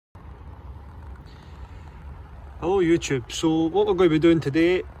Hello YouTube, so what we're going to be doing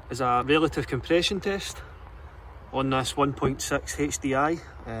today is a relative compression test on this 1.6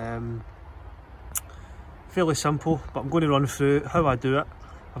 HDI. Fairly simple, but I'm going to run through how I do it.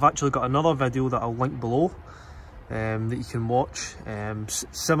 I've actually got another video that I'll link below that you can watch. It's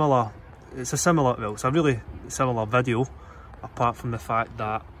a really similar video, apart from the fact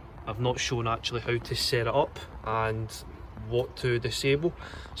that I've not shown actually how to set it up and what to disable.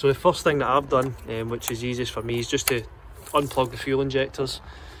 So the first thing that I've done, which is easiest for me, is just to unplug the fuel injectors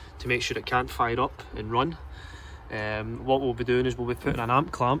to make sure it can't fire up and run. What we'll be doing is we'll be putting an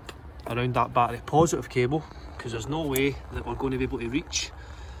amp clamp around that battery positive cable, because there's no way that we're going to be able to reach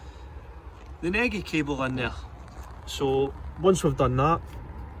the negative cable in there. So once we've done that,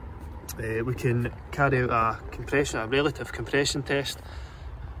 we can carry out a relative compression test.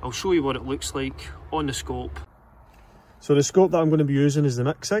 I'll show you what it looks like on the scope. So the scope that I'm going to be using is the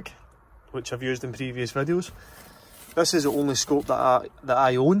MICSIG, which I've used in previous videos. This is the only scope that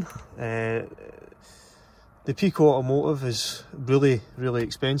I own. The Pico Automotive is really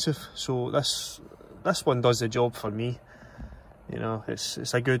expensive, so this one does the job for me. You know,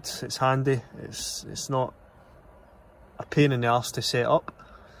 it's handy. It's not a pain in the arse to set up.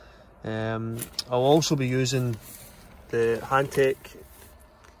 I'll also be using the HANTEC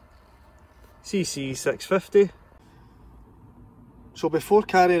CC650. So before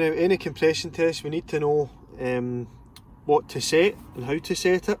carrying out any compression test, we need to know what to set and how to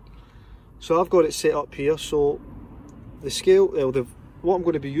set it. So I've got it set up here. So the scale, what I'm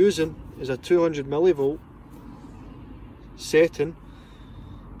going to be using is a 200 millivolt setting,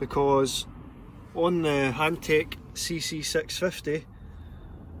 because on the HANTEC CC650,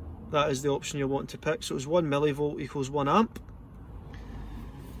 that is the option you're wanting to pick. So it's 1 millivolt equals 1 amp.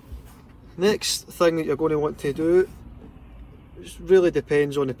 Next thing that you're going to want to do, it really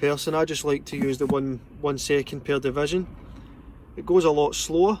depends on the person. I just like to use the 1 second per division. It goes a lot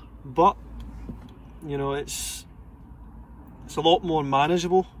slower, but you know, it's a lot more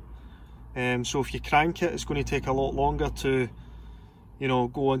manageable. So if you crank it, it's going to take a lot longer to, you know,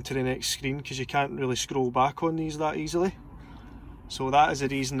 go on to the next screen, because you can't really scroll back on these that easily. So that is the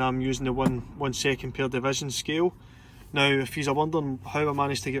reason I'm using the 1 second per division scale. Now, if you're wondering how I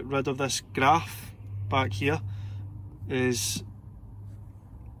managed to get rid of this graph back here, is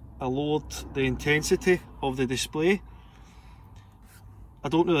I lowered the intensity of the display. I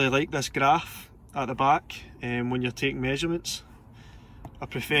don't really like this graph at the back when you're taking measurements. I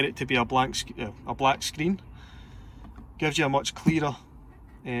prefer it to be a black screen. Gives you a much clearer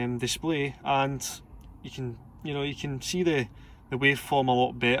display, and you can see the waveform a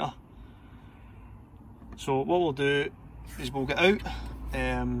lot better. So what we'll do is we'll get out,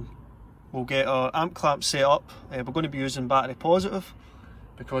 we'll get our amp clamp set up. We're going to be using battery positive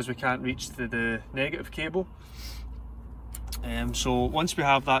because we can't reach the negative cable. So once we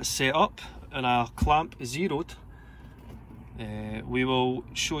have that set up and our clamp is zeroed, we will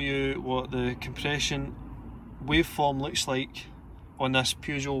show you what the compression waveform looks like on this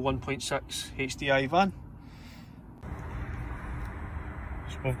Peugeot 1.6 HDI van.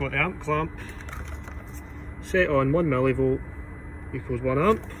 So we've got the amp clamp set on 1 millivolt equals 1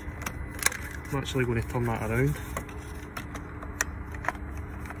 amp. I'm actually going to turn that around.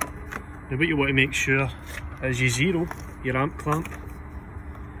 Now what you want to make sure is you zero your amp clamp,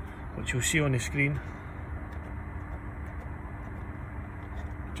 which you'll see on the screen.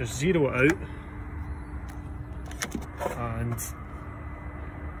 Just zero it out, and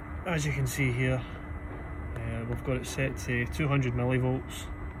as you can see here, we've got it set to 200 millivolts.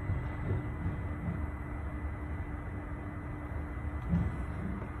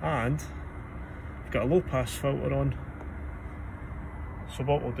 And we've got a low pass filter on. So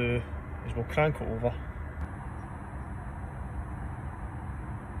what we'll do is we'll crank it over.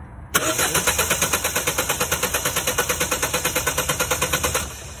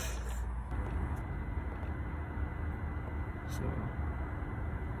 So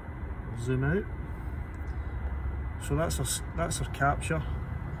we'll zoom out. So that's our capture.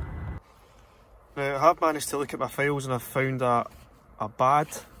 Now I have managed to look at my files and I've found a bad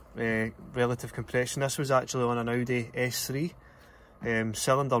relative compression. This was actually on an Audi S3.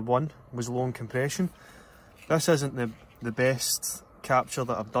 Cylinder 1 was low in compression. This isn't the best capture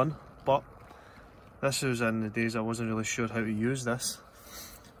that I've done, but this was in the days I wasn't really sure how to use this.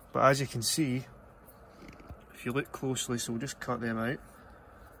 But as you can see, if you look closely, so we'll just cut them out.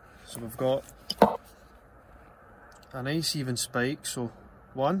 So we've got a nice even spike, so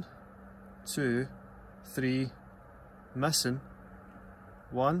 1, 2, 3, missing,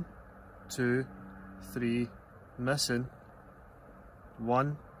 1, 2, 3, missing,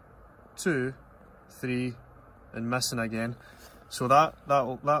 1, 2, 3, and missing again. So that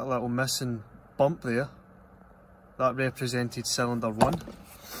little missing bump there, that represented cylinder 1.